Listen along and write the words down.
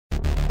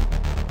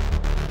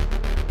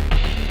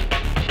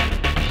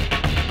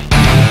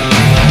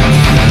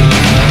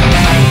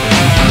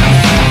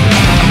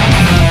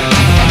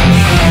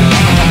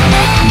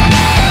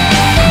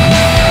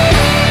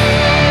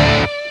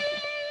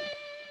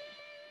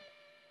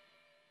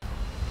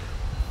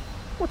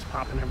What's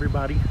poppin',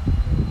 everybody?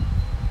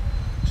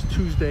 It's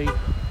Tuesday.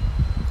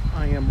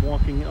 I am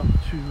walking up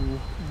to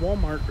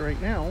Walmart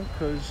right now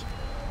because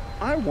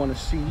I want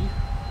to see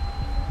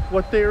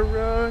what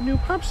their new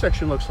pop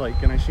section looks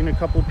like, and I've seen a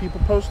couple of people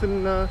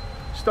posting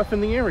stuff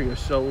in the area,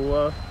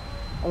 so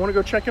I want to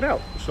go check it out.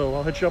 So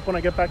I'll hit you up when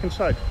I get back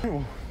inside.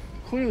 Oh,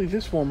 clearly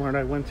this Walmart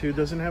I went to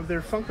doesn't have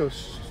their Funko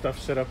stuff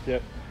set up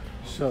yet,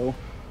 so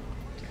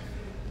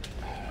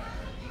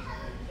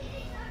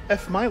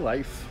F my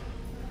life.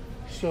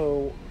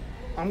 So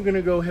I'm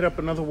gonna go hit up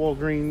another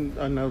Walmart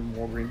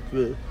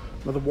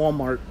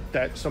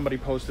that somebody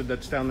posted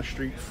that's down the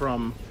street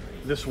from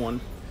this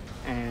one,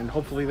 and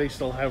hopefully they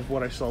still have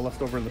what I saw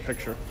left over in the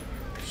picture.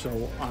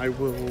 So I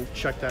will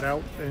check that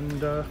out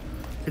and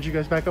hit you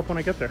guys back up when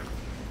I get there.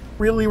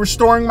 Really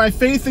restoring my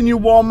faith in you,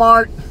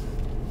 Walmart.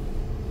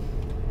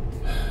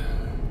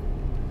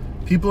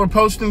 People are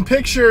posting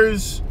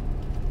pictures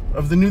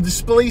of the new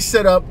display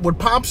setup with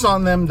pops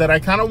on them that I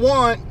kind of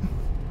want.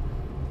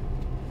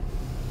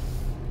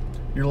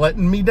 You're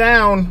letting me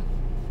down.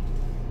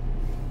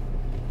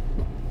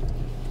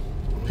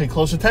 Pay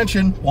close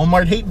attention.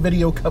 Walmart hate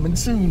video coming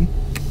soon.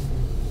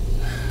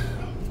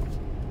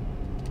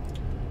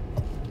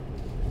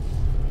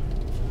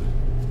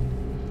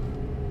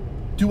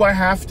 Do I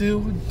have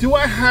to? Do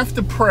I have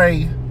to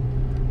pray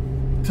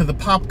to the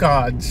pop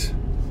gods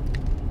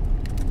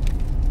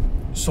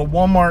so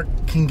Walmart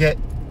can get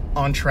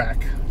on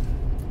track?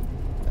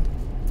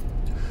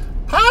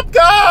 Pop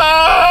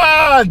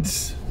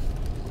gods!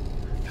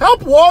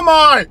 Help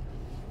Walmart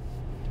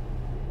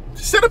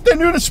set up their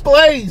new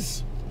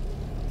displays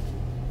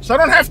so I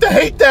don't have to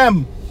hate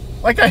them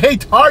like I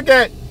hate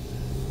Target.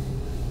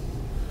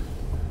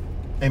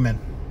 Amen.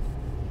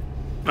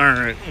 All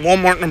right,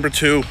 Walmart number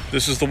 2.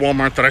 This is the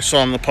Walmart that I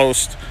saw in the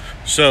post.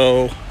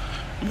 So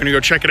I'm gonna go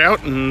check it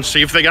out and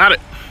see if they got it.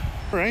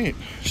 All right,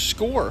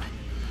 score.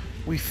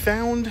 We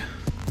found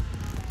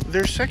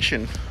their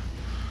section.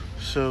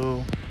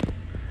 So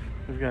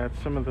we've got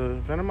some of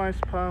the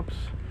Venomized pops.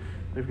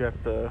 We've got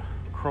the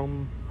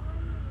Chrome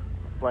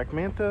Black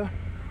Manta.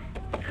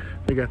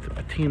 We got the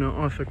Patina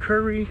Arthur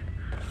Curry.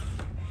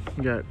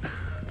 We got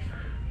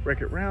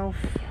Wreck-It Ralph,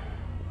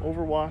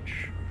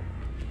 Overwatch,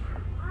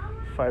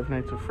 Five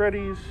Nights at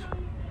Freddy's,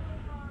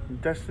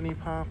 Destiny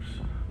Pops.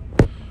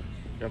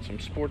 Got some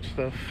sports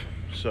stuff.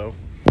 So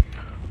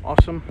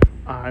awesome.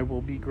 I will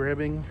be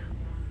grabbing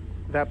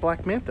that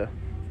Black Manta.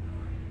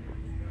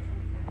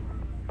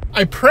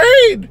 I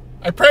prayed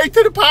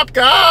to the pop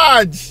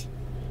gods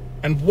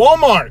and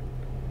Walmart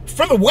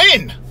for the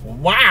win.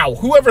 Wow,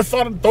 whoever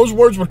thought those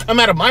words would come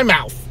out of my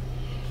mouth?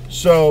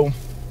 So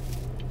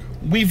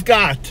we've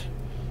got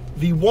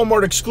the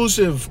Walmart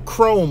exclusive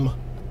Chrome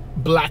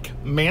Black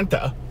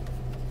Manta,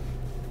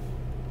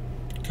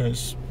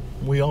 because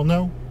we all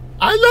know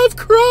I love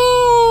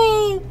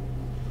Chrome.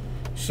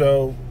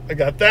 So I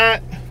got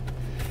that.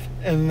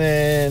 And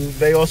then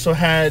they also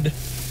had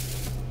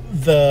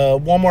the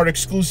Walmart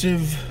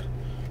exclusive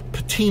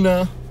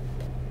Patina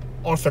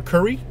Arthur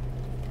Curry.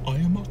 I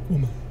am a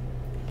woman.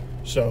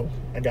 So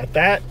I got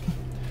that.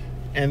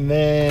 And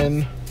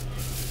then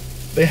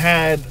they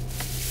had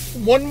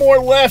one more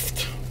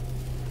left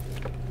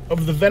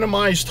of the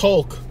Venomized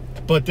Hulk,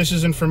 but this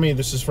isn't for me,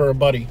 this is for a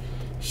buddy.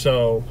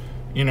 So,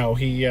 you know,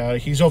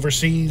 he's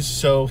overseas,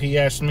 so he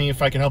asked me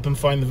if I can help him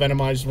find the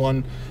Venomized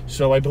one.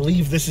 So I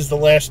believe this is the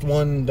last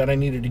one that I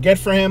needed to get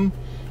for him.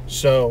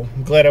 So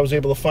I'm glad I was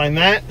able to find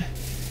that.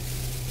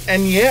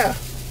 And yeah,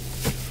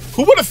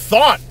 who would have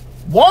thought?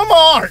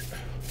 Walmart!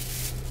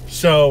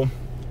 So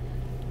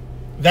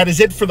that is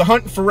it for the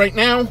hunt for right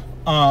now.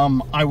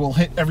 I will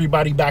hit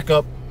everybody back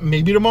up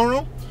maybe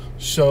tomorrow,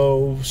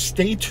 so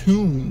stay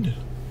tuned.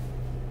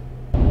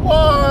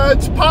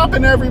 What's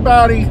poppin',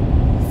 everybody?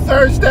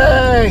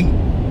 Thursday!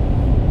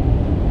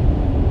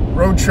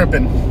 Road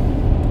tripping.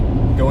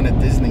 Going to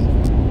Disney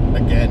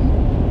again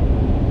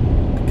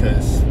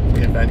because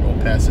we have annual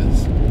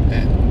passes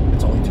and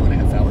it's only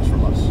 2.5 hours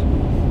from us.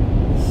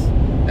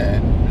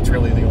 And it's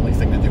really the only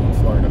thing to do in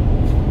Florida.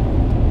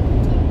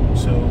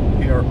 So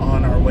we are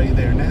on our way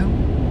there now.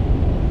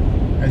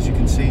 As you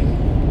can see,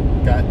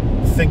 got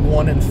Thing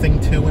 1 and Thing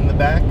 2 in the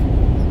back.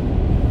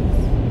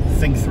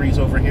 Thing 3's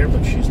over here,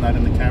 but she's not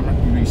in the camera.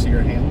 You see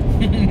her hand?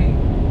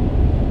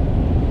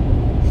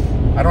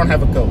 I don't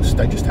have a ghost,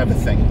 I just have a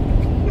thing.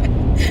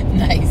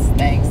 Nice,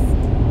 thanks.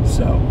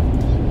 So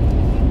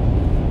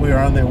we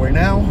are on their way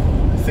now.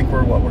 I think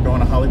we're going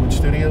to Hollywood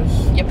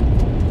Studios. Yep.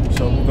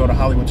 So we'll go to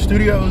Hollywood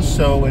Studios.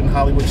 So in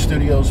Hollywood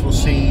Studios we'll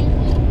see.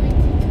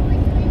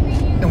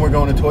 And we're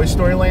going to Toy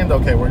Story Land?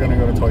 Okay, we're going to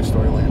go to Toy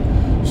Story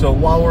Land. So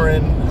while we're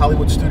in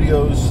Hollywood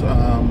Studios,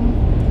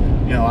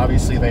 you know,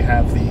 obviously they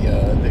have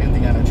the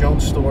Indiana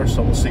Jones store,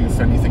 so we'll see if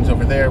anything's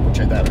over there, which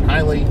I doubt it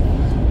highly.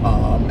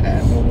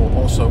 And we'll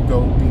also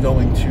be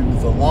going to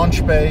the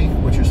Launch Bay,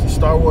 which is the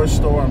Star Wars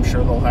store. I'm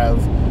sure they'll have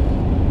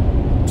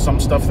some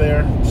stuff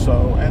there.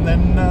 So, and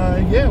then,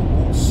 yeah,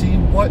 we'll see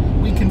what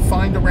we can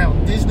find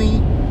around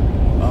Disney.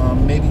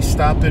 Maybe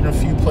stop in a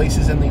few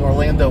places in the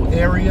Orlando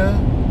area.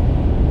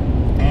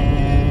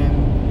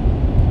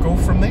 And go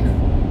from there.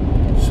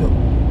 So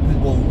we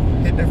will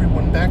hit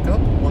everyone back up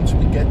once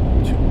we get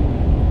to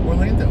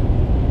Orlando.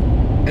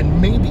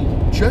 And maybe,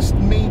 just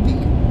maybe,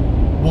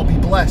 we'll be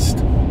blessed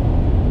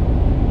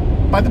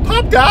by the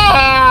Pop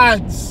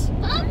Gods!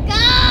 Pop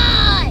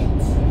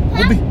Gods!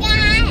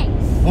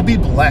 We'll be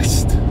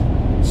blessed.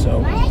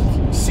 So,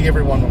 see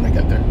everyone when we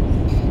get there.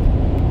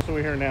 So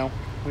we're here now.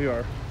 We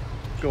are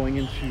going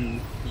into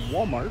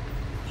Walmart.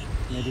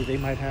 Maybe they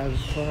might have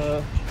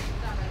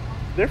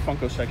their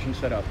Funko section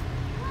set up.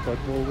 But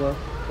we'll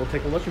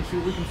take a look and see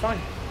what we can find.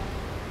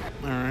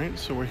 Alright,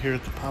 so we're here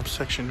at the Pop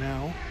section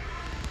now.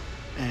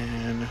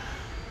 And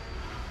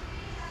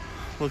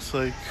looks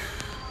like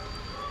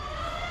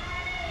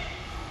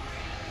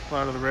a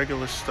lot of the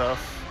regular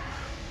stuff.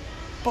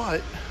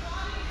 But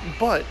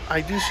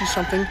I do see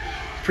something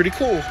pretty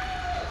cool.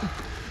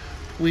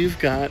 We've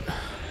got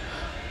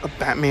a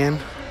Batman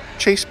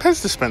Chase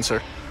Pez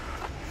dispenser.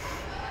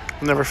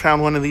 Never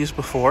found one of these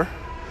before.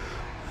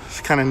 It's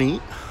kind of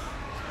neat.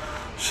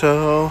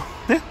 So,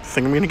 yeah, I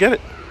think I'm gonna get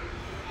it.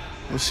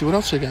 Let's see what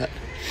else they got.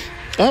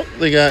 Oh,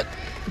 they got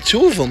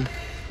 2 of them.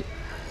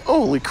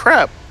 Holy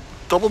crap.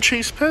 Double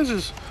Chase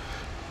Pez's.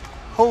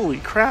 Holy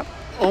crap.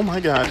 Oh my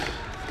god.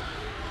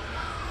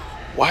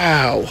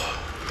 Wow.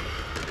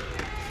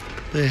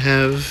 They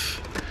have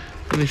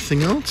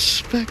anything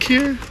else back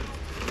here?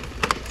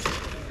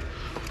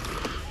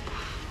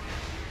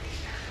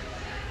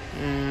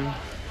 And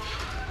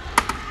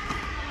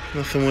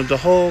nothing with the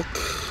Hulk.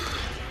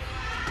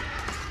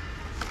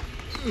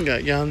 We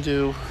got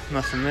Yondu,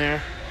 nothing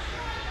there.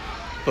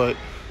 But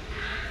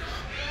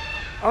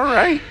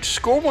alright,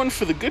 score one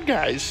for the good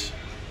guys.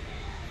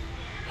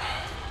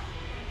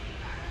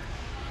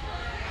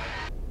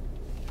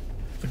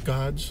 The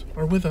gods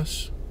are with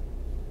us.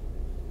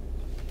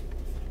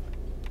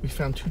 We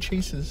found 2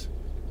 chases.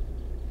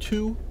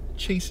 2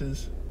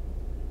 chases.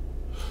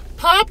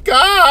 Pop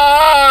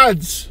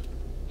Gods!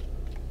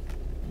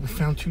 We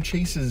found 2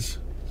 chases.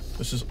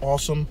 This is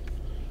awesome.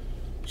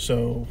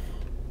 So,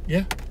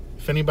 yeah.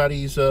 If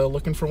anybody's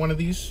looking for one of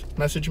these,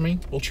 message me.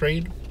 We'll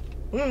trade.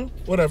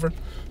 Whatever.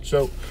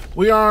 So,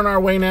 we are on our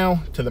way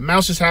now to the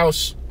Mouse's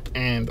house.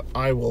 And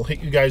I will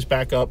hit you guys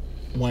back up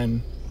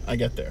when I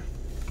get there.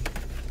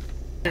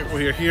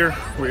 We're here.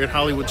 We're at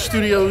Hollywood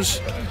Studios.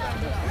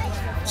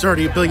 It's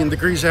already 1 billion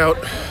degrees out.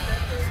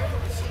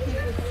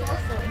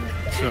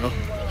 So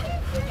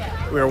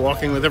we are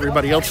walking with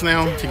everybody else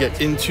now to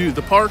get into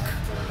the park.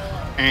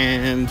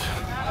 And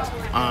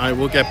I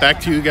will get back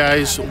to you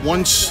guys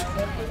once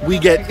we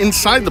get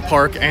inside the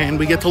park and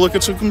we get to look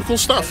at some cool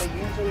stuff.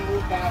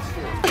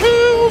 The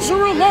hills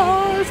are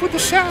alive with the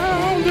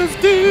sound of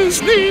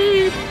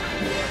Disney.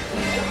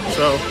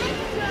 So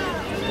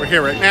we're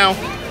here right now.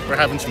 We're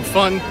having some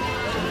fun.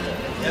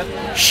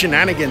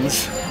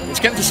 Shenanigans. Let's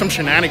get into some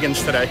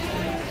shenanigans today.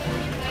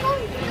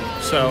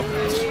 So,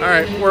 all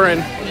right, we're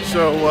in.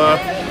 So, I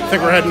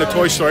think we're heading to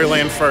Toy Story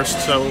Land first.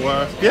 So,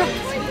 yeah.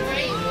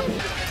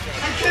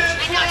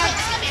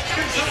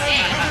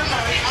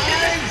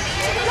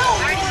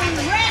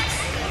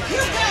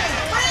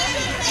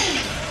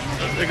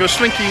 There goes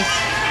Slinky.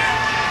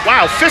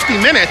 Wow, 50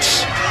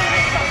 minutes.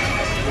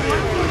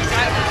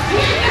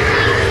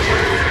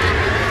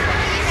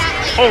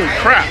 Holy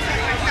crap.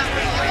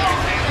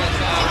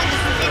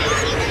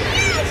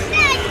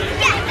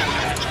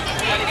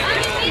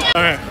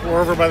 Alright, we're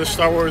over by the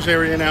Star Wars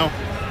area now.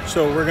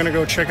 So we're gonna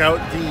go check out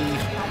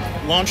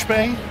the launch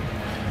bay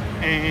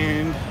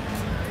and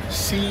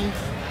see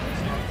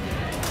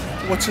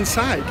what's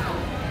inside.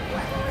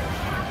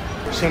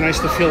 So nice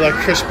to feel that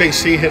crisp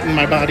AC hitting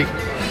my body.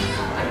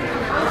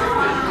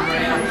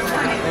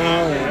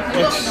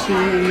 Let's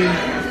see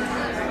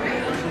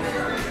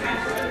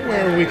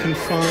where we can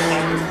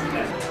find.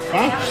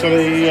 Wow, so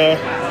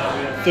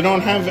they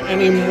don't have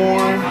any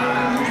more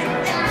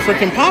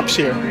freaking pops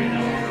here.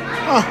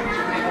 Huh.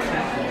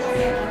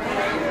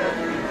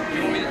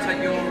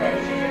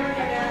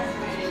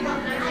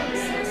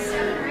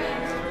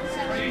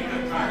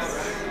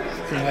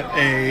 Got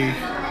a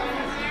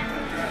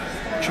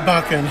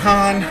Chewbacca and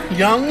Han,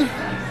 young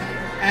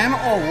and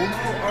old.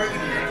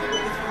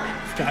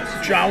 Got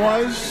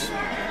Jawas.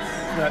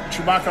 Got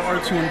Chewbacca,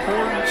 R2 and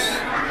Porgs.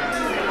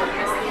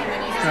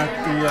 Got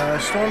the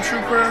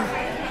Stormtrooper.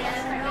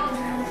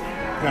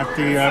 Got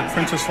the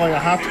Princess Leia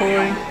hot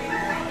toy.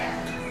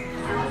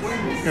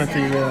 Got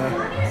the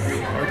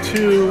R2,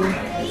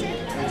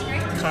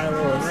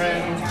 Kylo and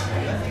Rey.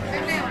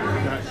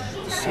 Got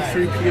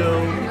C-3PO.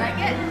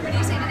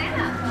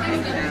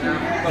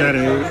 Got a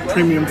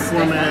premium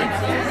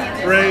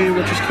format Rey,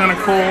 which is kind of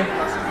cool.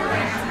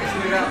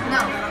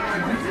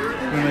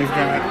 And they've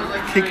got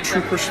Cake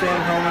Trooper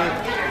Storm helmet.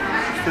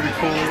 It's pretty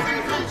cool.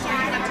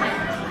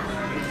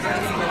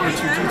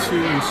 R2-D2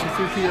 and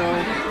C-3PO.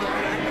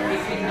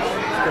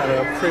 Got a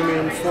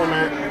premium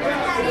format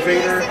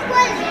Vader.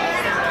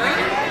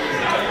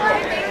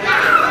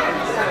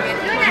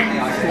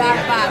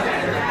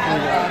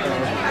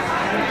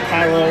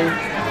 Kylo.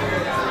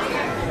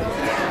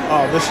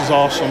 Oh, this is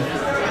awesome.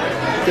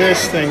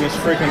 This thing is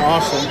freaking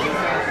awesome.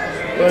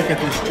 Look at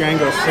this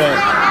Django set.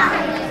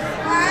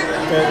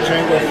 That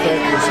Django set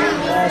is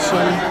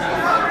awesome.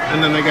 And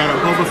then they got a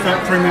Boba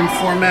Fett premium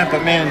format,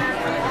 but man,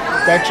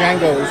 that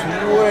Django is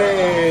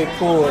way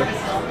cooler.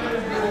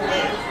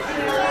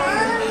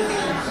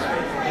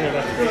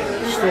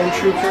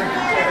 Stormtrooper.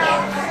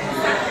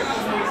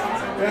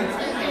 Yeah.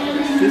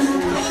 This is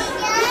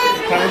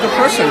kind of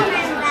depressing.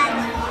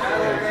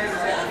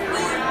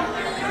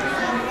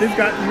 They've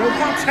got no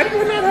pops. How do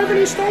you not have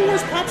any Star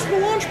Wars pops in the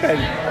launch pad?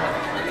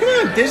 Come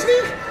on,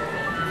 Disney.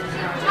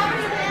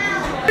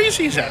 How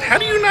crazy is that? How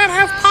do you not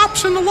have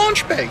pops in the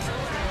launch bay?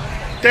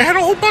 They had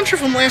a whole bunch of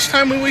them last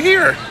time we were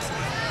here.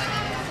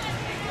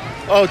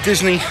 Oh,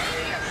 Disney.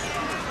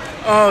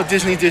 Oh,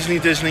 Disney, Disney,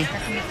 Disney.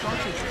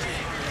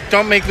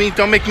 Don't make me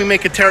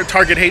make a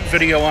Target hate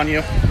video on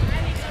you.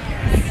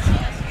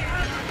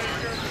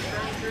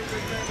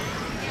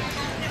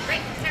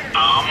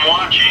 I'm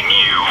watching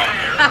you.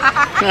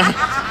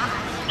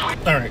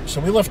 All right, so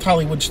we left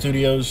Hollywood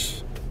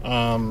Studios.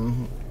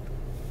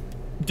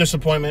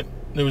 Disappointment.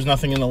 There was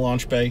nothing in the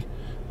launch bay.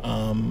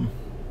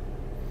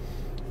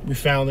 We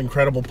found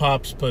incredible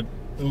pops, but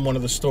in one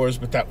of the stores,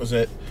 but that was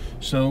it.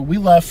 So we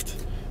left.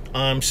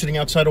 I'm sitting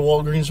outside of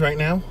Walgreens right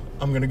now.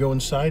 I'm gonna go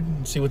inside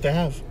and see what they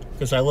have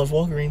because I love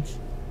Walgreens.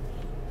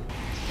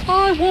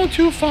 I want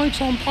to find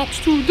some pops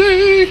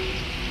today.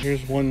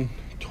 Here's one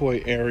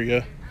toy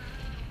area,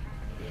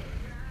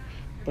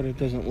 but it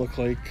doesn't look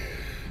like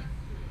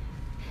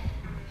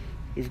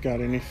we've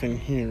got anything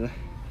here.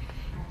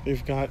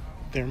 They've got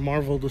their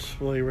Marvel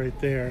display right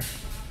there,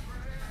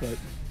 but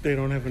they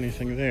don't have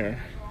anything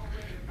there.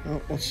 Well,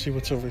 let's see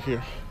what's over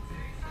here.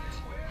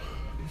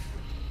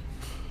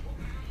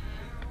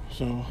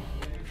 So,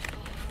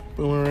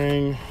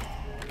 Boomerang,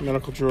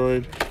 Medical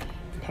Droid,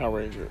 Power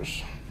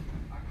Rangers.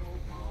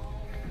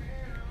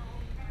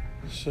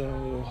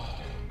 So,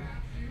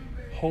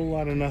 whole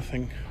lot of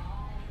nothing.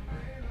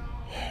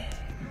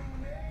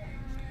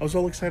 I was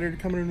all excited to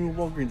come into new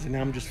Walgreens, and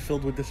now I'm just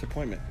filled with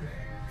disappointment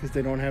because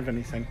they don't have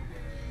anything.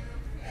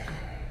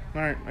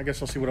 All right, I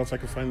guess I'll see what else I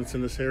can find that's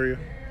in this area.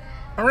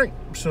 All right,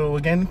 so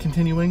again,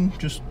 continuing,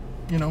 just,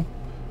 you know,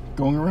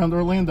 going around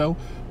Orlando,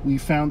 we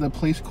found a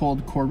place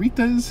called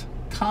Corita's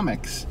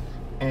Comics,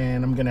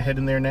 and I'm gonna head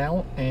in there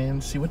now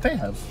and see what they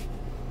have.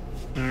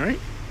 All right,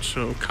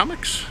 so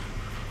comics,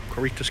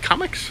 Corita's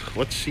Comics.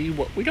 Let's see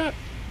what we got.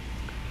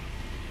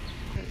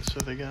 Okay, so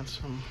they got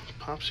some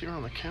pops here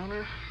on the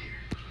counter.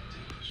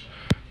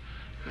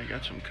 They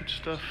got some good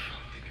stuff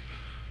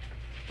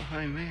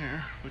behind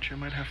there, which I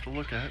might have to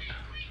look at.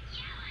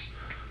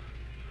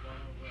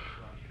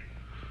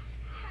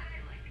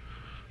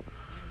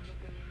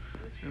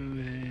 And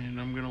then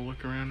I'm gonna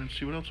look around and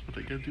see what else, but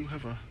they do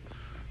have a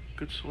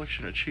good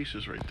selection of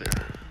chases right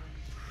there.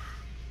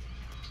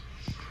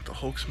 The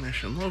Hulk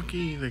Smash and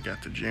Loki, they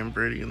got the Jam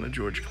Brady and the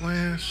George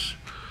Glass.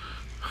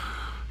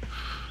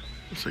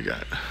 What's they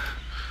got?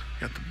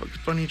 Got the Bugs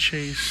Bunny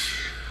chase,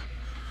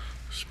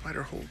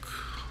 Spider Hulk,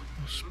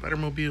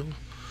 Spider-Mobile,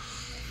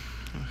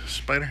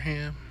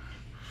 Spider-Ham.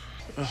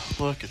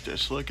 Look at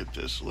this, look at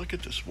this, look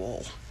at this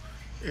wall.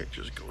 It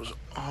just goes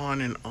on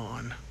and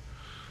on.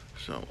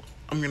 So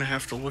I'm gonna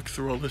have to look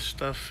through all this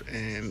stuff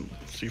and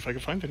see if I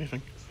can find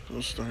anything.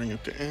 So starting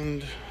at the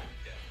end, you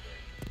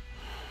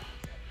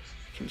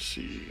can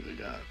see they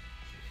got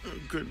a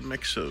good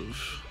mix of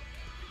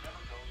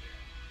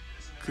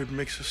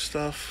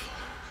stuff.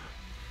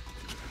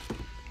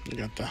 You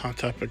got the Hot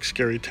Topic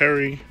Scary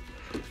Terry.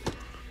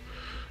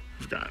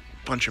 We've got a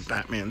bunch of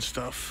Batman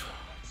stuff,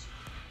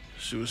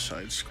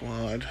 Suicide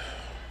Squad,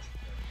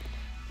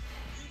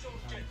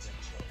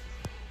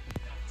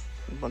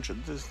 a bunch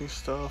of Disney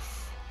stuff.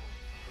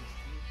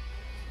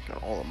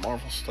 Got all the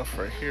Marvel stuff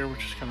right here,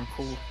 which is kind of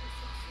cool.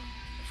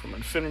 From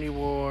Infinity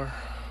War.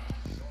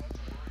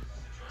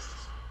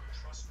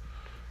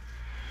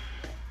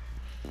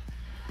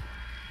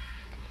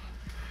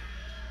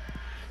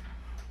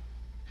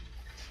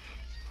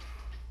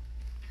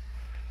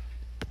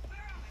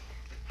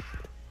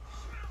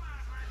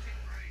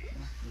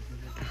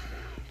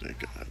 They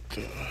got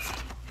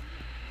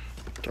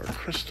Dark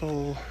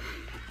Crystal.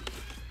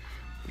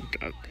 We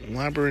got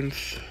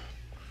Labyrinth.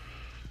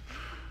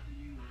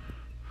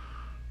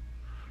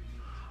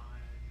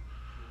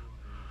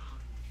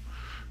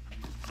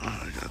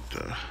 I got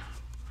the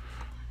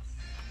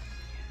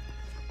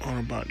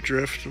Autobot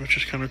Drift, which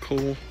is kind of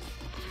cool.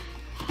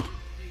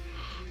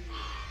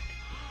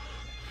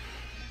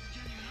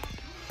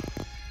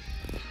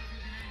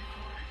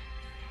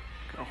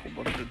 Got a whole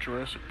bunch of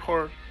Jurassic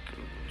Park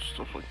and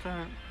stuff like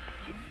that.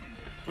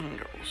 And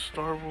got all the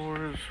Star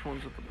Wars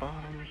ones at the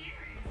bottom.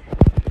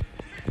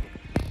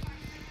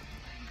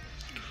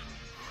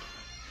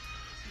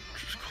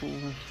 Which is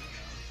cool.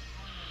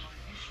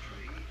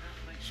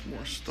 Some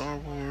more Star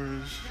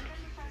Wars.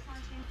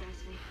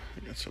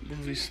 We got some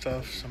movie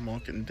stuff, some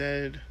Walking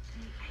Dead,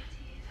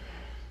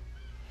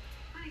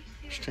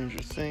 Stranger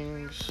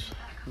Things,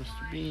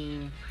 Mr.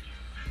 Bean.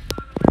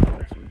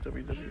 Got some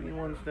WWE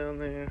ones down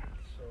there.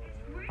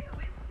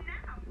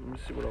 Let me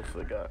see what else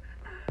they got.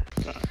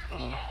 Got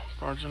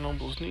Barnes &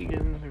 Noble's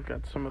Negan. We've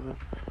got some of the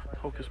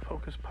Hocus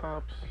Pocus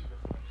Pops.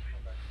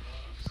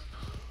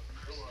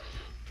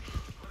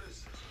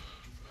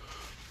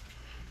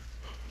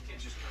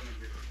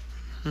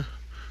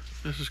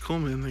 This is cool,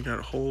 man. They got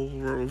a whole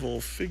row of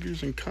old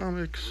figures and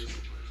comics.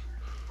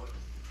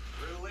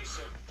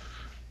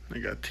 They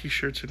got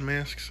t-shirts and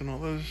masks and all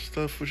those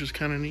stuff, which is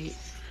kind of neat.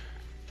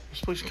 This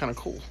place is kind of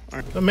cool. All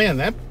right. But man,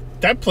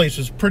 that place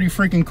is pretty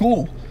freaking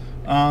cool.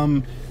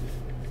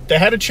 They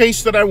had a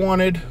chase that I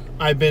wanted.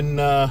 I've been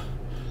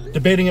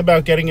debating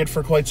about getting it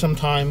for quite some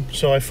time,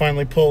 so I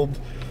finally pulled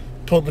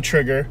the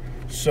trigger.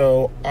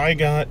 So I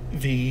got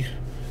the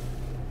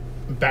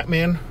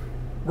Batman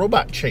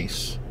robot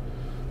chase,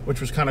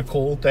 which was kind of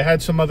cool. They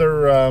had some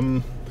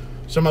other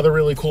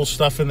really cool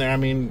stuff in there. I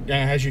mean,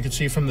 as you can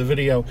see from the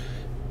video,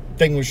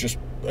 thing was just,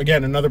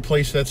 again, another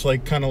place that's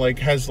like kind of like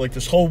has like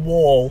this whole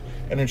wall,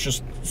 and it's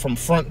just from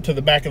front to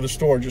the back of the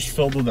store just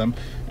filled with them.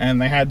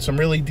 And they had some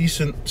really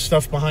decent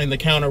stuff behind the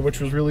counter, which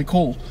was really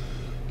cool.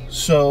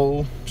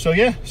 So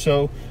yeah,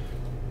 so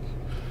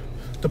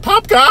the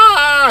Pop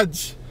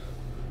Gods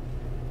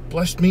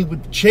blessed me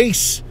with the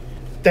chase.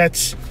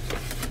 That's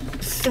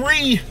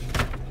 3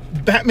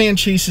 Batman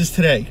chases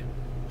today.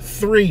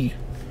 3.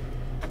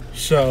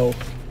 So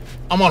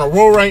I'm on a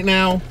roll right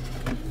now.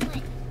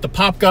 The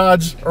Pop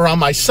Gods are on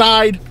my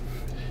side.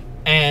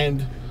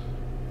 And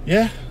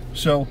yeah,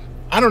 so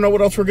I don't know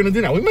what else we're going to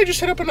do now. We might just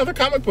hit up another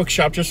comic book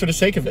shop just for the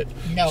sake of it.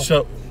 No.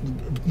 So,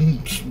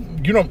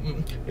 you know,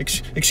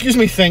 excuse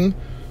me, thing.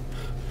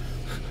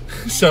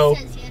 So,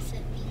 Says yes, it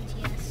means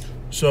yes.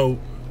 so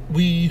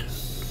we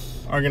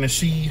are going to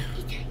see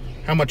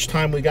how much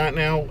time we got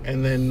now,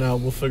 and then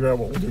we'll figure out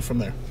what we'll do from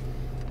there.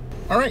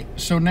 All right,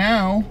 so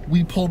now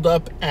we pulled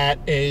up at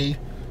a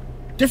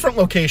different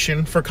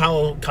location for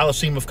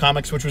Coliseum of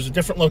Comics, which was a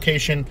different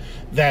location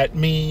that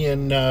me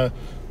and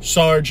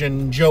Sarge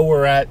and Joe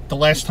were at the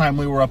last time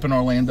we were up in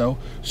Orlando.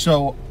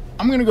 So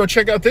I'm going to go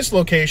check out this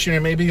location,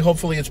 and maybe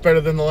hopefully it's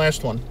better than the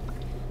last one.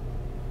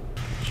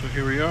 So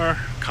here we are,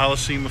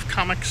 Coliseum of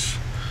Comics.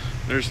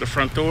 There's the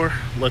front door.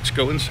 Let's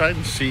go inside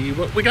and see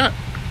what we got.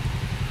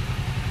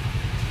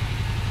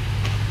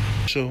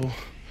 So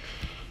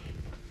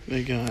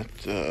they got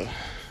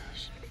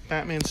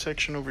Batman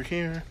section over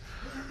here.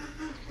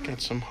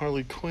 Got some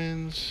Harley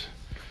Quinns.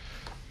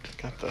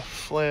 Got the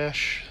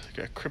Flash.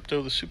 Got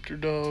Crypto the Super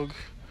Dog.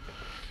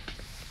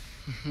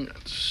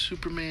 Got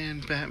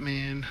Superman,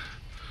 Batman,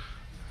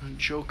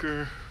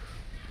 Joker.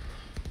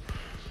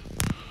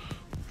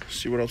 Let's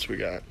see what else we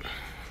got.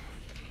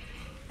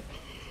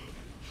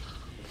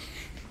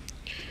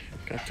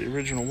 Got the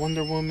original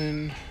Wonder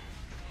Woman.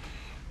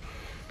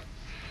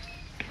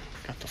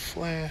 Got the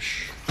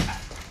Flash.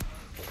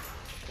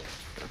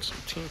 Got some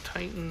Teen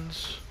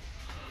Titans,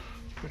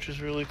 which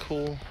is really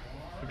cool.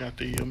 We got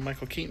the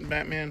Michael Keaton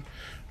Batman.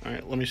 All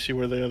right, let me see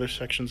where the other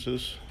sections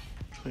is.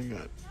 They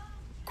got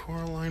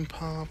Coraline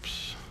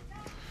Pops.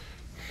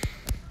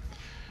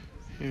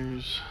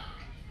 They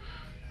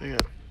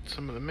got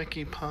some of the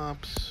Mickey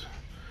Pops.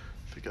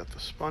 They got the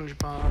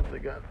SpongeBob. They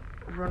got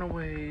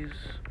Runaways.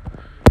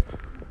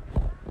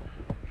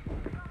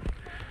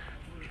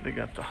 They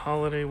got the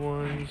holiday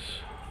ones,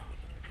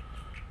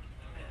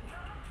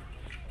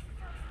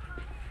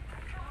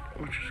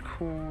 which is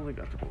cool. They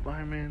got the Gold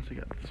Ironmans. They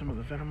got some of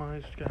the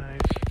Venomized guys.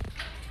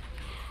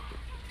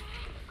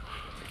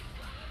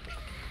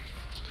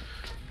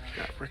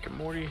 Got Rick and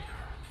Morty.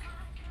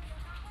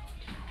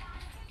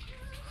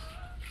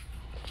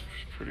 Which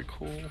is pretty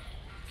cool.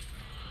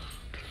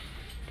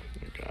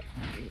 We got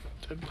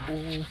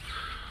Deadpool,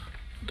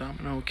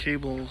 Domino,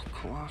 Cable,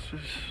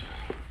 Colossus.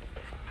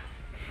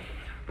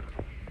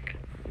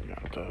 We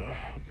got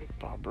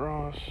Bob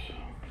Ross,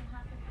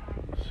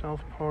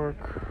 South Park.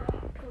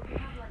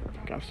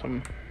 Got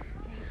some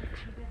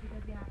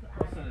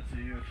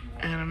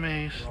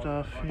anime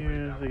stuff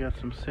here. They got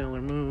some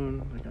Sailor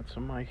Moon. They got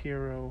some My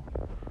Hero.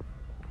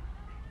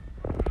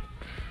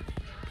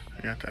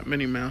 They got that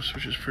Minnie Mouse,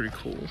 which is pretty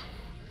cool.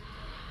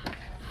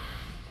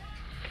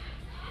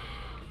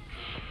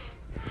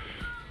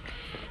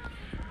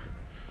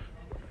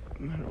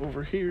 And then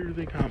over here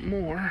they got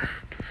more. A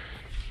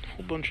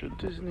whole bunch of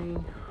Disney.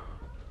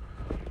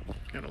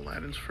 Got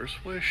Aladdin's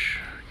First Wish.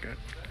 Got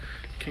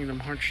Kingdom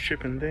Hearts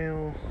Chip and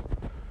Dale.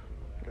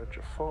 Got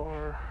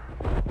Jafar.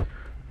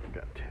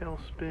 Got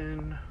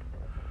Tailspin.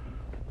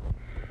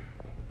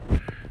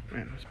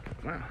 Man,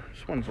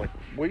 this one's like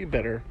way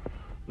better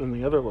than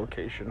the other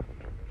location.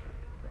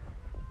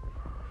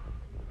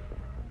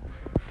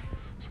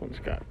 This one's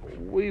got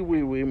way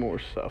more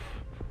stuff.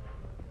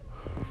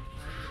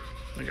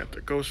 They got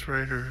the Ghost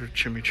Rider,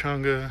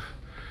 Chimichanga,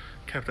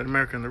 Captain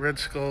America and the Red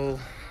Skull,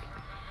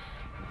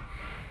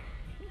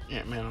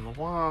 Ant-Man and the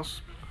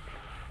Wasp.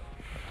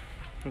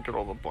 Look at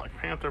all the Black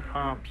Panther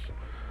pops.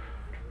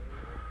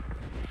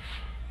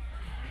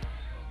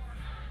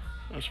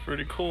 That's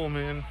pretty cool,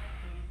 man.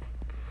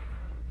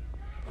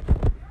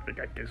 They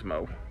got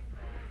Gizmo.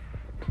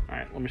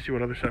 Alright, let me see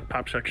what other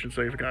pop sections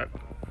they've got.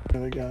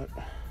 They got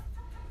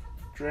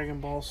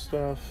Dragon Ball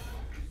stuff.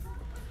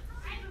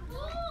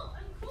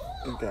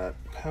 We've got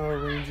Power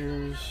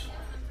Rangers,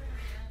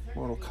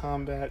 Mortal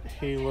Kombat,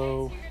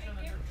 Halo,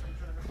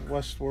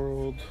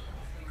 Westworld,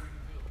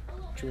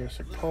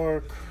 Jurassic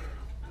Park.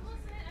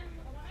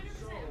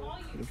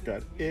 We've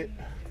got It.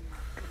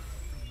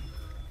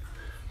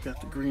 Got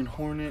the Green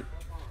Hornet.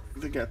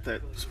 They got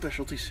that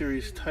Specialty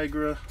Series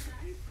Tigra.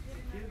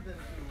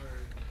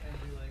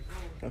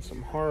 Got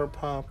some horror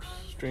pops,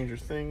 Stranger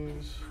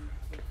Things.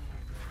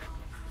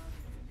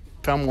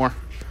 Found more.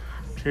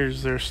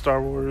 Here's their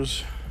Star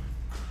Wars.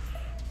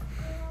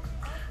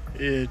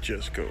 It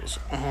just goes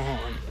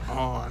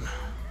on.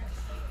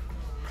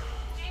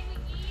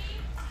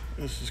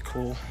 This is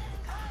cool.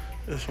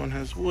 This one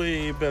has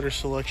way better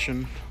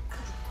selection.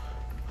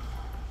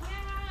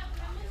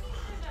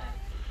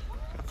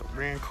 Got the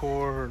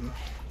Rancor and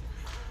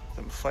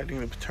them fighting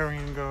the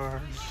Praetorian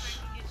Guards.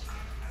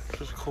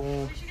 Which is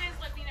cool.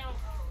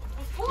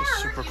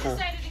 It's super cool.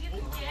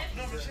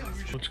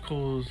 What's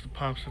cool is the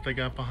pops that they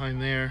got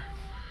behind there.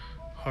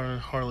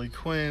 Harley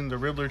Quinn, the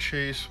Riddler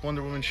chase,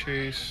 Wonder Woman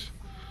chase.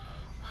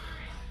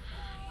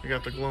 We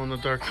got the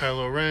glow-in-the-dark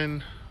Kylo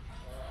Ren.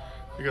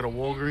 We got a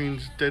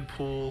Walgreens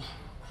Deadpool.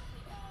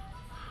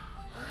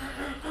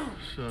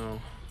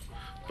 So,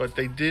 but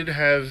they did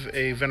have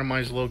a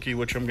Venomized Loki,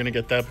 which I'm gonna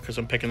get that because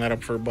I'm picking that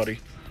up for a buddy.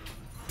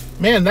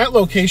 Man, that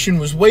location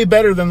was way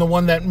better than the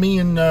one that me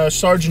and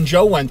Sergeant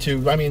Joe went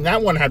to. I mean,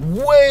 that one had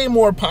way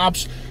more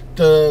pops.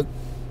 The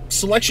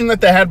selection that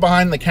they had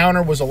behind the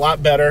counter was a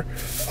lot better.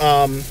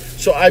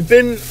 So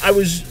I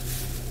was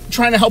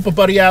trying to help a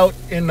buddy out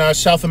in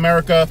South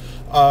America.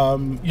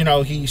 You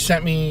know, he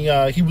sent me,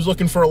 he was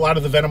looking for a lot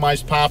of the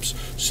Venomized pops.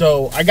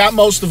 So I got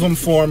most of them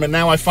for him, and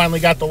now I finally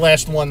got the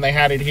last one. They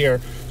had it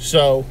here.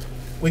 So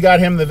we got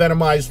him the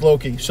Venomized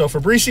Loki. So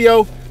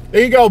Fabricio,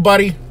 there you go,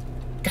 buddy.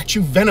 Got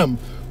you Venom.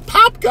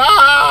 Pop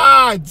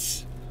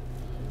Gods!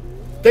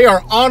 They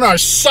are on our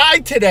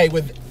side today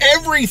with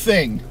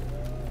everything.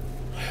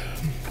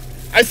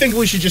 I think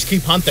we should just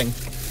keep hunting.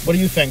 What do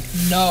you think?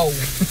 No.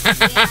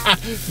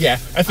 Yeah,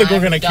 I think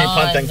we're going to keep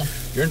hunting.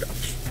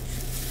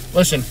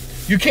 Listen,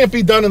 you can't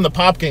be done in the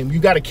pop game.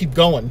 You got to keep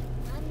going.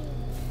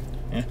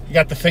 Yeah, you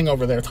got the thing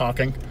over there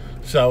talking.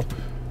 So,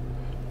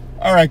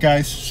 all right,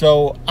 guys.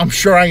 So I'm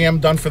sure I am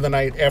done for the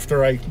night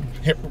after I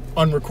hit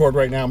unrecord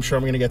right now. I'm sure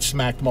I'm going to get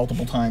smacked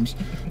multiple times.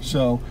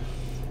 So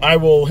I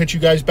will hit you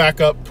guys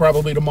back up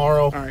probably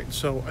tomorrow. All right,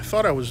 so I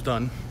thought I was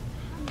done.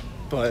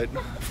 But,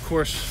 of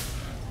course,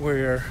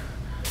 we're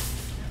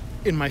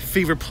in my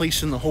favorite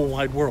place in the whole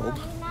wide world.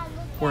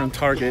 We're in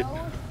Target.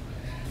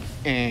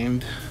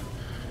 And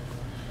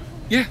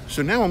yeah,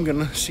 so now I'm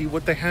gonna see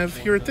what they have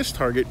here at this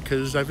Target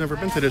because I've never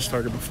been to this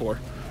Target before.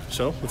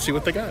 So let's see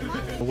what they got.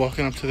 We're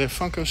walking up to their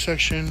Funko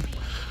section.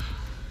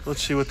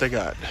 Let's see what they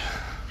got.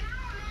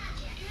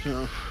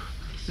 So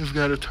they've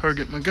got a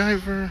Target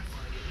MacGyver.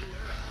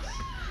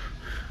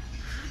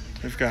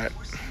 They've got,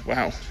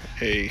 wow,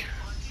 a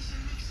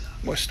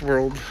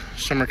Westworld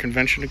Summer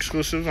Convention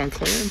exclusive on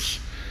clearance.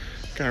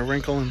 Got a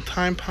Wrinkle in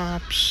Time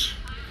Pops.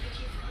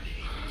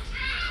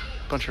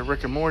 Bunch of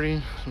Rick and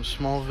Morty, some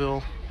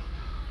Smallville.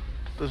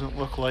 Doesn't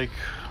look like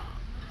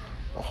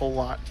a whole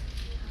lot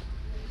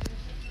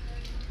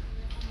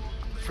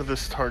for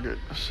this Target.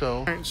 So,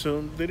 all right,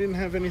 so they didn't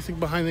have anything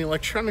behind the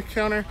electronic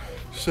counter.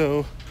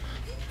 So,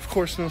 of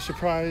course, no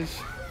surprise.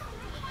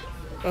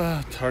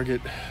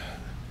 Target,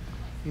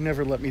 you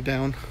never let me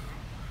down.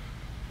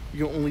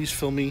 You always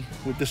fill me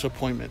with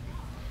disappointment.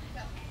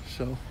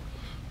 So,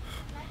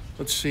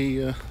 let's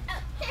see.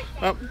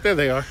 Oh, there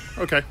they are.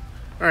 Okay.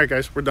 All right,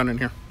 guys, we're done in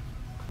here.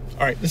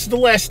 All right, this is the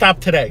last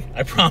stop today.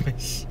 I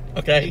promise.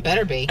 Okay. It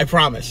better be. I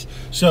promise.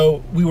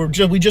 So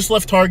we just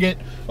left Target.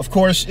 Of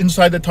course,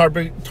 inside the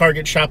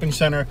Target shopping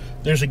center,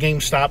 there's a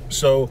GameStop.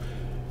 So,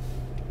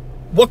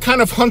 what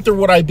kind of hunter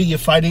would I be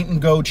if I didn't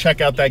go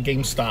check out that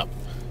GameStop?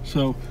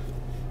 So,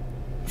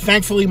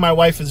 thankfully, my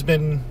wife has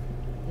been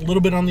a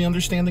little bit on the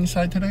understanding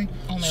side today.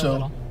 Only a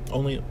little.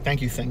 Only,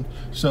 thank you, thing.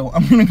 So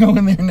I'm gonna go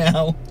in there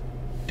now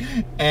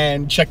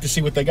and check to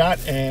see what they got,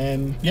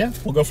 and yeah,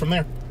 we'll go from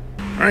there.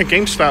 All right,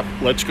 GameStop,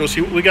 let's go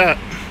see what we got.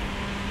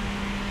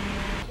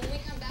 When we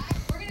come back,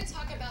 we're going to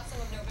talk about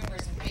some of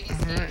November's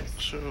biggest All right,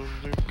 so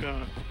they've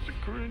got the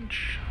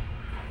Grinch.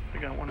 They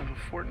got one of the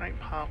Fortnite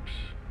Pops.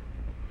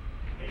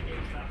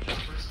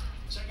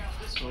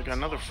 So they got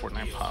another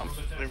Fortnite Pop.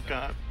 They've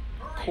got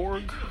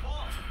Korg,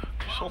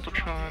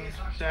 Saltatron,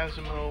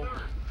 Zazimo,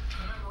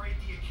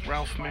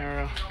 Ralph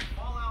Mara,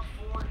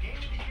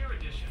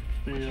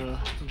 the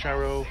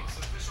Gyro,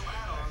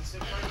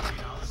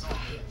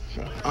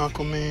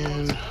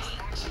 Aquaman,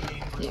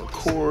 more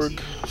Korg,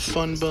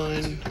 Fun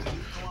Bun,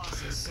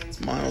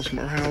 Miles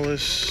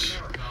Morales.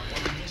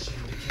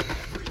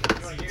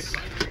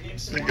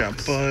 They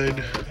got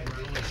Bud,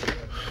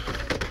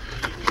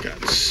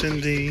 got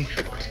Cindy,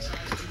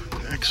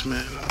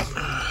 X-Men,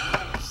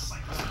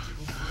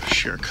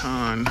 Shere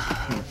Khan,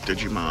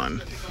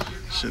 Digimon,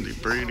 Cindy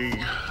Brady,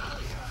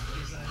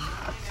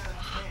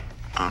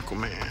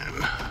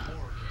 Aquaman.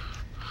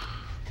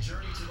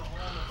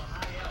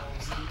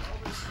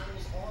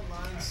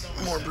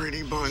 More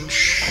Brady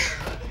Bunch.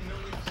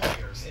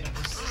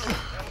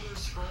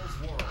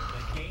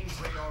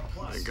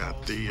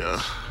 the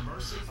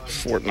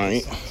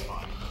Fortnite.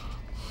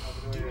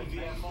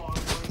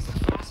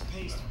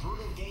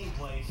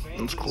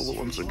 Those cool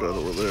ones I got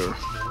over there.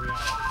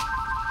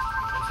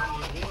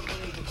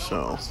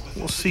 So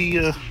we'll see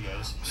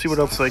what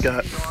else I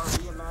got.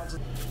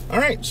 All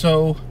right,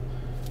 so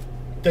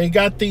they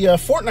got the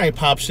Fortnite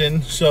Pops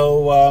in.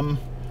 So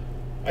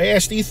I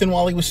asked Ethan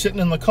while he was sitting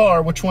in the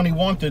car which one he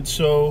wanted.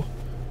 So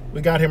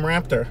we got him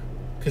Raptor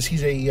because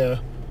he's a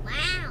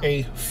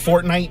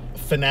Fortnite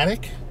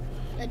fanatic.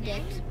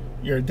 Addicted.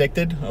 You're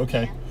addicted?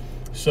 Okay. Yeah.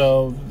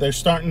 So they're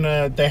starting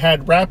to. They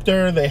had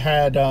Raptor. They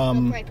had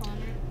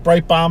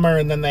Bright Bomber,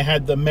 and then they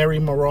had the Merry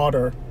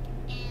Marauder.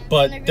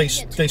 But they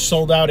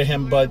sold out of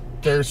him. But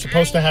they're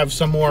supposed to have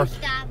some more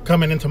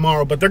coming in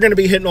tomorrow. But they're going to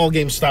be hitting all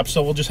GameStop,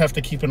 so we'll just have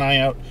to keep an eye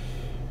out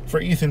for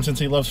Ethan since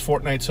he loves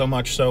Fortnite so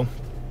much. So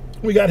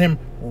we got him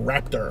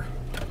Raptor.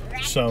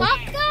 So Pop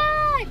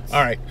Gods!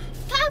 All right.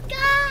 Pop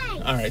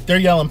Gods! All right. They're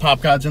yelling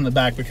Pop Gods in the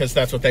back because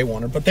that's what they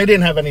wanted. But they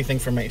didn't have anything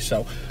for me.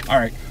 So, all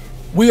right.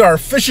 We are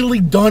officially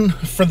done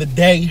for the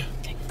day.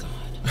 Thank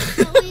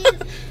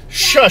God.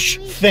 Shush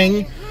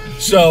thing.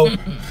 So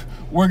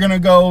we're going to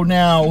go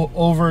now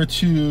over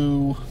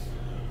to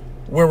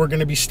where we're going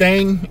to be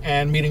staying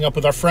and meeting up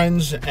with our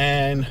friends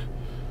and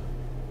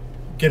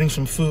getting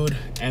some food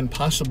and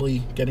possibly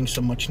getting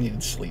some much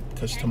needed sleep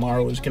because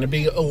tomorrow is going to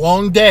be a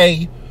long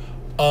day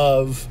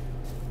of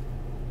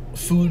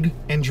food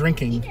and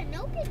drinking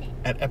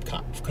at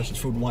Epcot because it's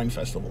Food and Wine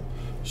Festival.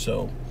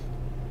 So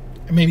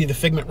maybe the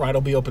Figment ride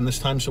will be open this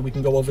time so we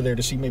can go over there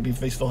to see maybe if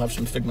they still have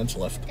some Figments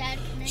left.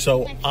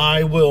 So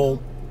I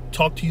will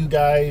talk to you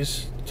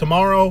guys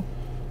tomorrow.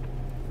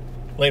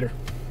 Later.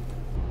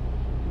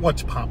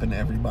 What's poppin',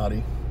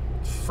 everybody?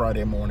 It's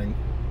Friday morning.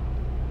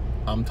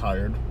 I'm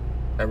tired.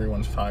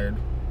 Everyone's tired.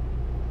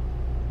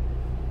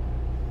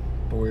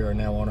 But we are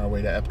now on our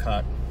way to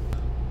Epcot.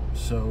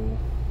 So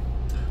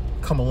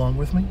come along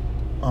with me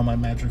on my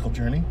magical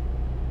journey.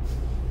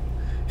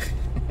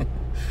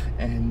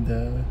 And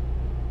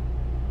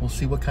we'll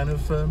see what kind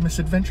of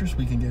misadventures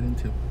we can get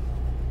into.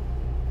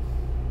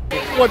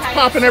 What's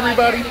poppin',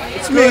 everybody?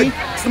 It's me.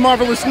 It's the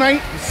Marvelous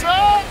Night.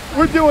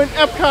 We're doing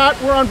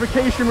Epcot. We're on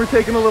vacation. We're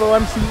taking a little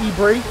MCE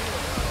break,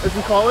 as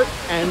we call it.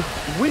 And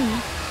we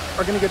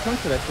are going to get drunk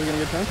today. We're going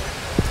to get drunk.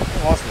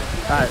 Awesome.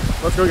 All right,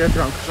 let's go get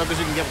drunk. As drunk as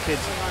you can get with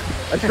kids.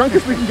 As drunk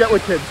as we can get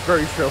with kids.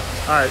 Very true.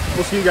 All right,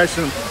 we'll see you guys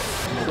soon.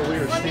 So we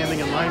are standing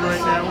in line right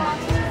now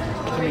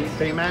to meet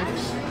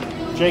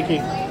Baymax. Jakey,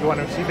 you want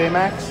to see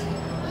Baymax?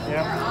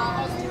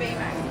 Yeah.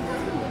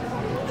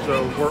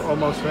 So we're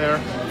almost there,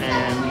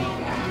 and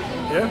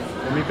yeah,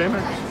 we'll meet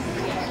Baymax.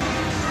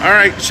 All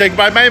right, say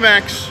goodbye,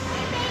 Baymax.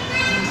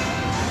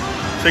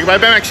 Say goodbye,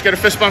 Baymax. Get a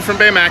fist bump from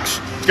Baymax.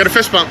 Get a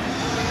fist bump.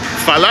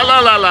 Fa la la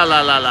la la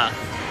la la la.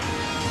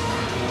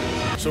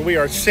 So we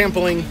are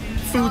sampling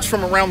foods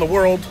from around the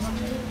world.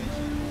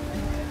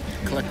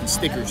 Collecting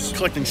stickers.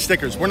 Collecting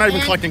stickers. We're not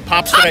even collecting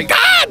pops today.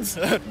 Gods!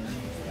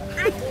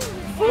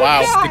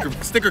 Wow.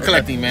 Sticker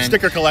collecting, man.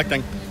 Sticker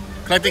collecting.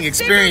 Collecting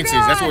experiences.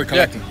 That's what we're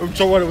collecting. Yeah.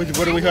 So what do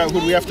we have? Who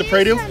do we have to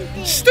pray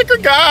to? Sticker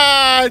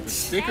gods.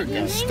 Sticker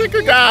gods.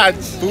 Sticker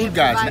gods. Food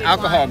gods and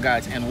alcohol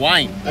gods and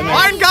wine. And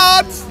wine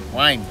gods.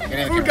 Wine.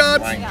 Food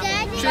gods. Wine.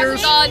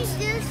 Cheers.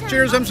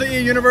 Cheers,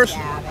 MCE Universe.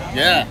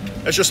 Yeah.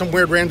 That's just some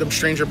weird random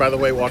stranger, by the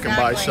way, walking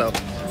by. So.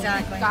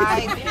 Exactly.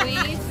 Guys,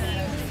 please.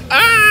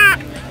 Ah!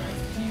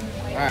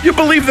 You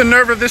believe the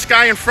nerve of this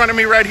guy in front of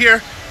me right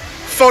here?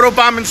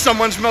 Photobombing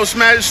someone's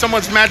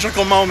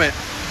magical moment.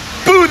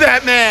 Boo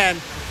that man!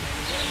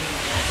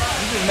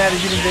 He's just mad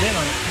that you didn't get in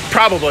on it.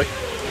 Probably.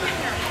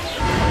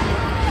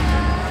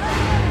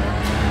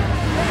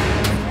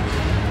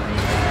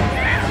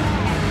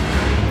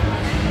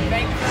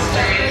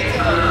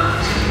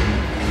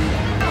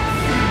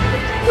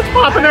 What's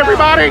poppin',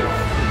 everybody?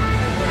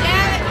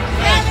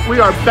 We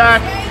are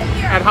back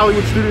at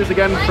Hollywood Studios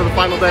again for the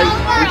final day.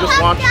 We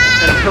just watched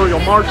an Imperial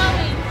March.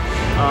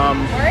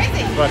 Where is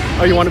he? But,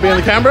 oh, you want to be on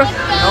the camera?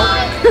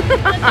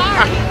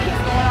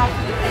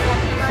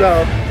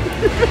 No.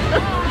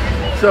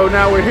 So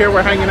now we're here,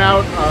 we're hanging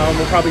out.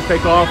 We'll probably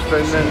take off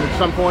and then at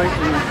some point.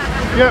 And,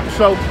 yeah,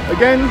 so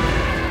again,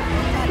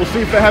 we'll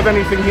see if they have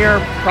anything here.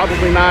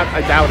 Probably not.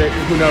 I doubt it.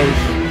 Who knows?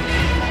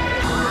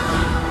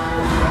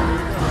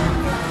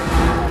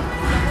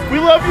 We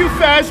love you,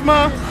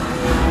 Phasma.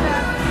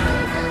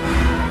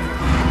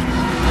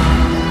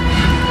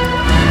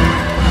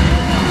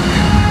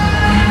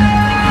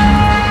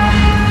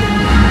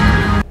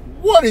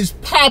 What is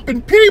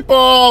poppin',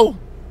 people?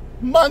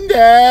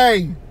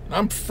 Monday.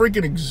 I'm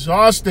freaking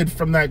exhausted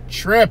from that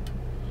trip.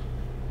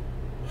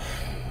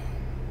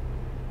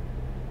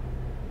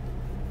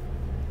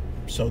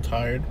 I'm so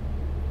tired.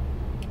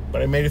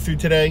 But I made it through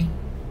today.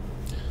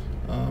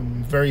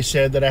 Very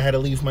sad that I had to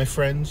leave my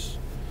friends.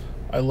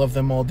 I love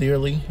them all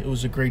dearly. It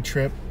was a great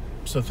trip,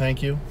 so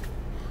thank you.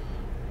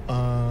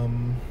 I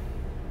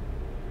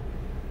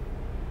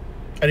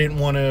didn't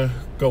want to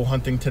go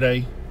hunting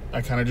today.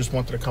 I kind of just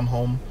wanted to come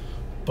home.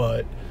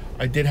 But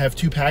I did have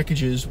 2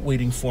 packages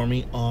waiting for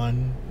me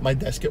on my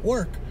desk at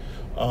work.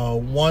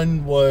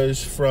 One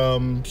was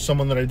from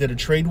someone that I did a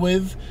trade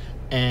with,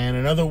 and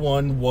another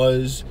one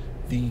was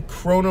the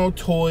Chrono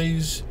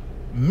Toys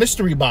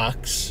Mystery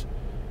Box.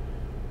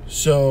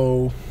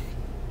 So,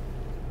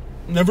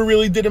 never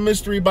really did a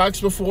mystery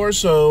box before,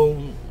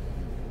 so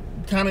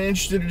kind of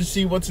interested to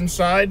see what's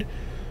inside.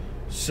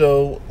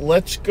 So,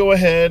 let's go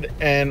ahead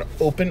and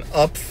open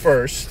up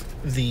first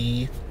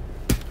the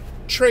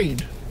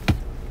trade.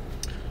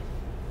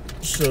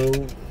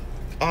 So,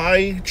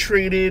 I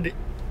traded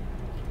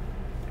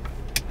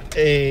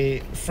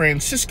a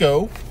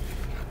Francisco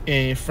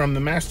from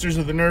the Masters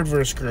of the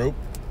Nerdverse group.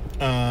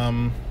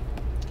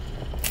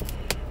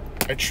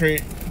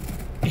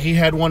 He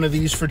had one of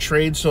these for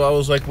trade, so I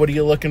was like, what are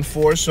you looking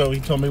for? So he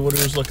told me what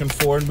he was looking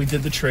for, and we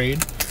did the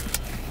trade.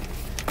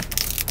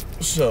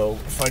 So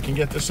if I can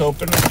get this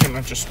open, I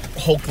can just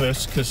Hulk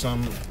this, because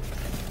I'm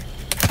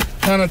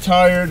kind of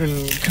tired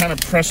and kind of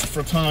pressed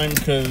for time,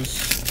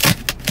 because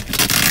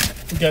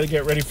we got to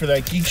get ready for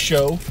that geek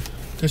show,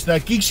 because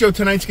that geek show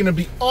tonight's going to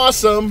be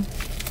awesome.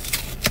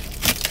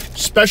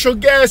 Special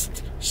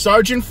guest,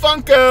 Sergeant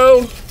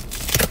Funko,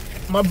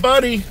 my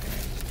buddy.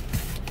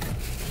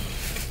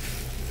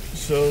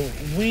 So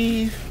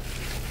we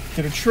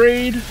did a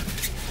trade.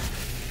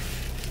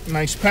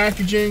 Nice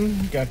packaging.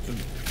 Got the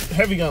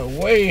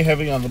way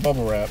heavy on the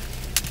bubble wrap,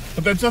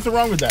 but there's nothing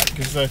wrong with that,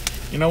 because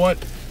you know what?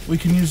 We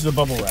can use the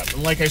bubble wrap.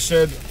 And like I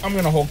said, I'm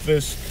gonna Hulk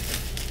this,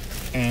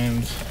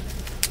 and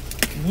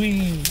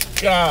we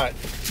got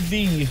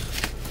the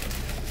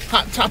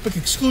Hot Topic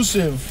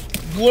exclusive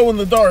glow in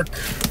the dark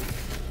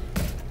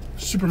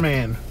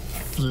Superman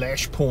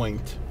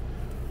Flashpoint.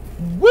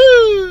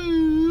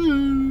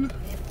 Woo!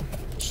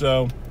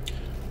 So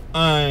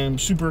I'm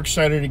super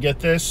excited to get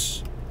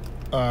this,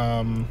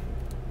 because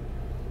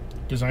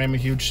I am a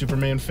huge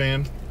Superman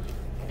fan,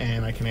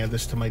 and I can add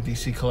this to my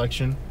DC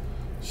collection.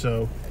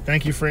 So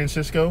thank you,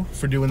 Francisco,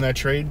 for doing that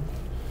trade.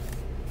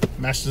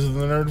 Masters of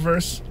the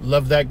Nerdverse,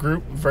 love that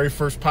group. Very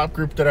first pop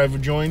group that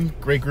I've joined.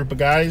 Great group of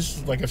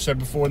guys, like I've said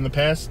before in the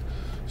past.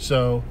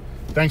 So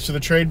thanks for the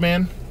trade,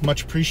 man.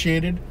 Much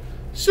appreciated.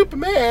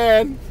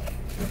 Superman!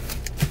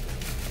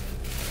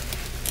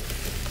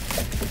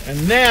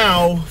 And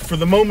now for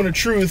the moment of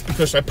truth,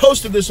 because I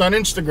posted this on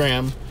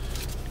Instagram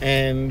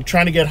and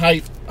trying to get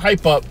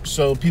hype up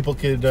so people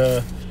could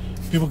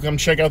come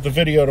check out the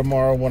video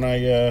tomorrow when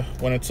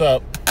it's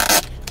up.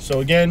 So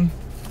again,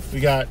 we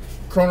got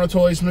Chrono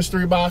Toys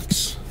Mystery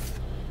Box.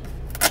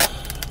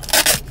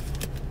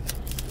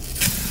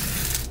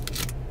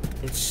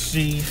 Let's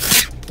see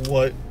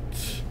what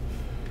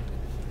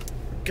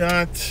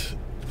got.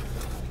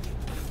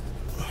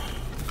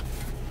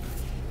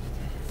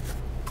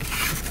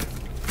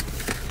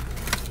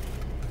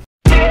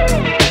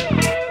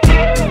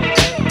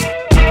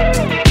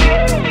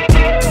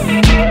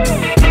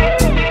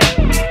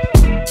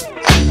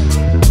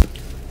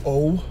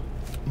 Oh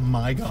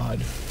my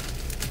God.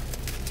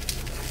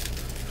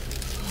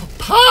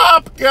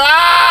 Pop Gods!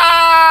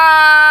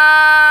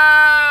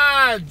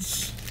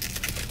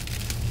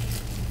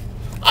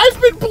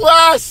 I've been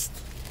blessed!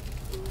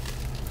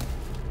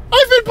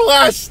 I've been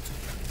blessed!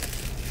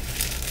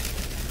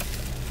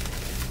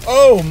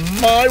 Oh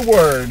my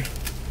word.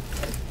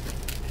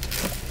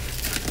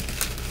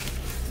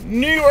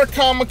 New York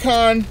Comic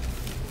Con,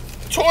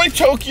 Toy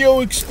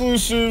Tokyo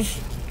exclusive,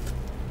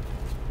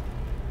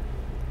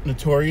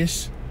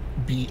 Notorious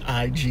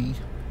B.I.G.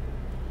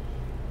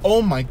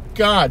 Oh my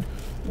God.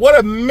 What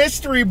a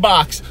mystery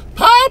box.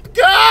 Pop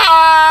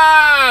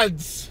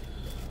Gods!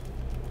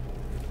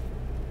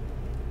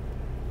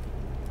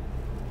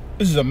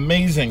 This is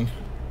amazing.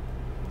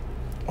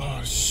 Oh,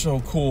 it's so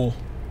cool.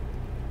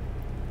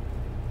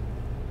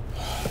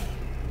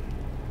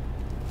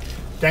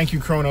 Thank you,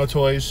 Chrono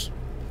Toys.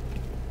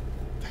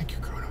 Thank you,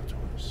 Chrono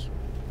Toys.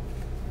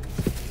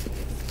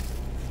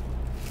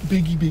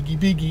 Biggie, biggie,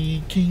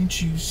 biggie,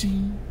 can't you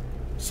see?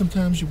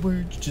 Sometimes your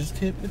words just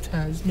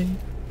hypnotize me.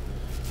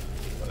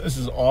 This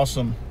is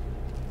awesome.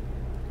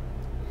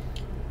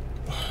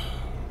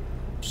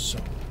 It's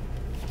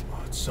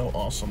so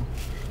awesome.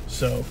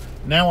 So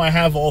now I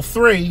have all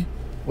three,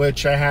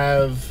 which I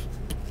have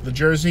the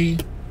jersey,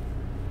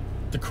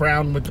 the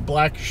crown with the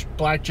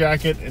black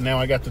jacket, and now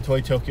I got the Toy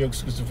Tokyo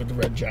exclusive with the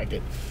red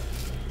jacket.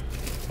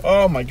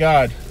 Oh my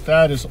God,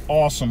 that is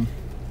awesome.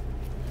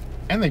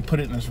 And they put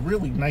it in this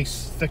really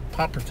nice thick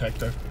pop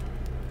protector,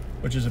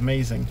 which is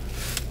amazing.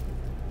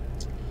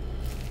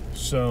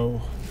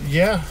 So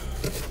yeah,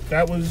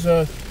 that was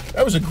a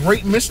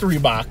great mystery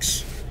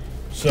box.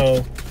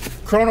 So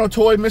Chrono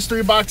Toy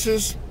mystery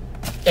boxes,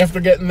 after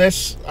getting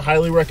this, I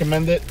highly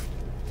recommend it.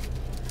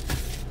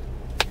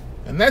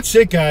 And that's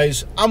it,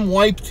 guys. I'm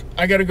wiped.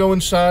 I gotta go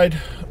inside.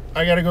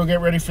 I gotta go get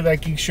ready for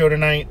that geek show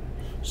tonight.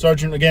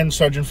 Sergeant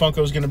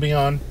Funko is gonna be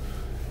on.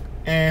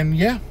 And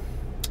yeah,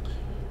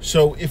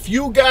 so if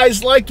you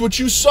guys liked what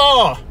you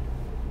saw,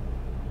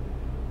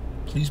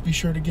 please be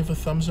sure to give a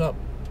thumbs up.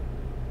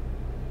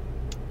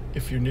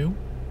 If you're new,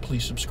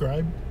 please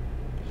subscribe.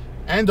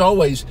 And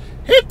always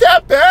hit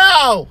that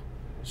bell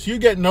so you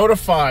get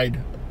notified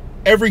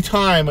every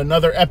time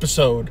another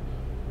episode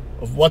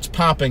of what's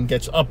popping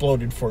gets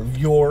uploaded for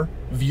your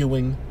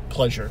viewing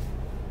pleasure.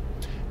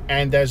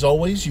 And as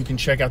always, you can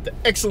check out the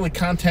excellent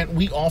content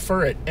we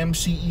offer at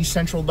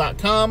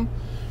mcecentral.com.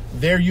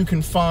 There you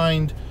can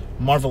find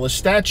Marvelous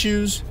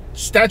Statues,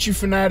 Statue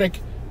Fanatic,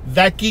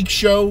 That Geek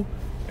Show,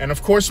 and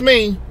of course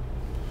me.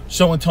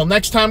 So until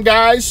next time,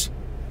 guys,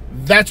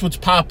 that's what's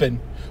popping.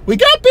 We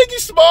got Biggie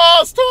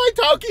Smalls,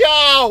 Toy Tokyo!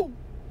 All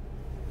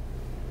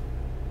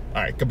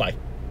right, goodbye.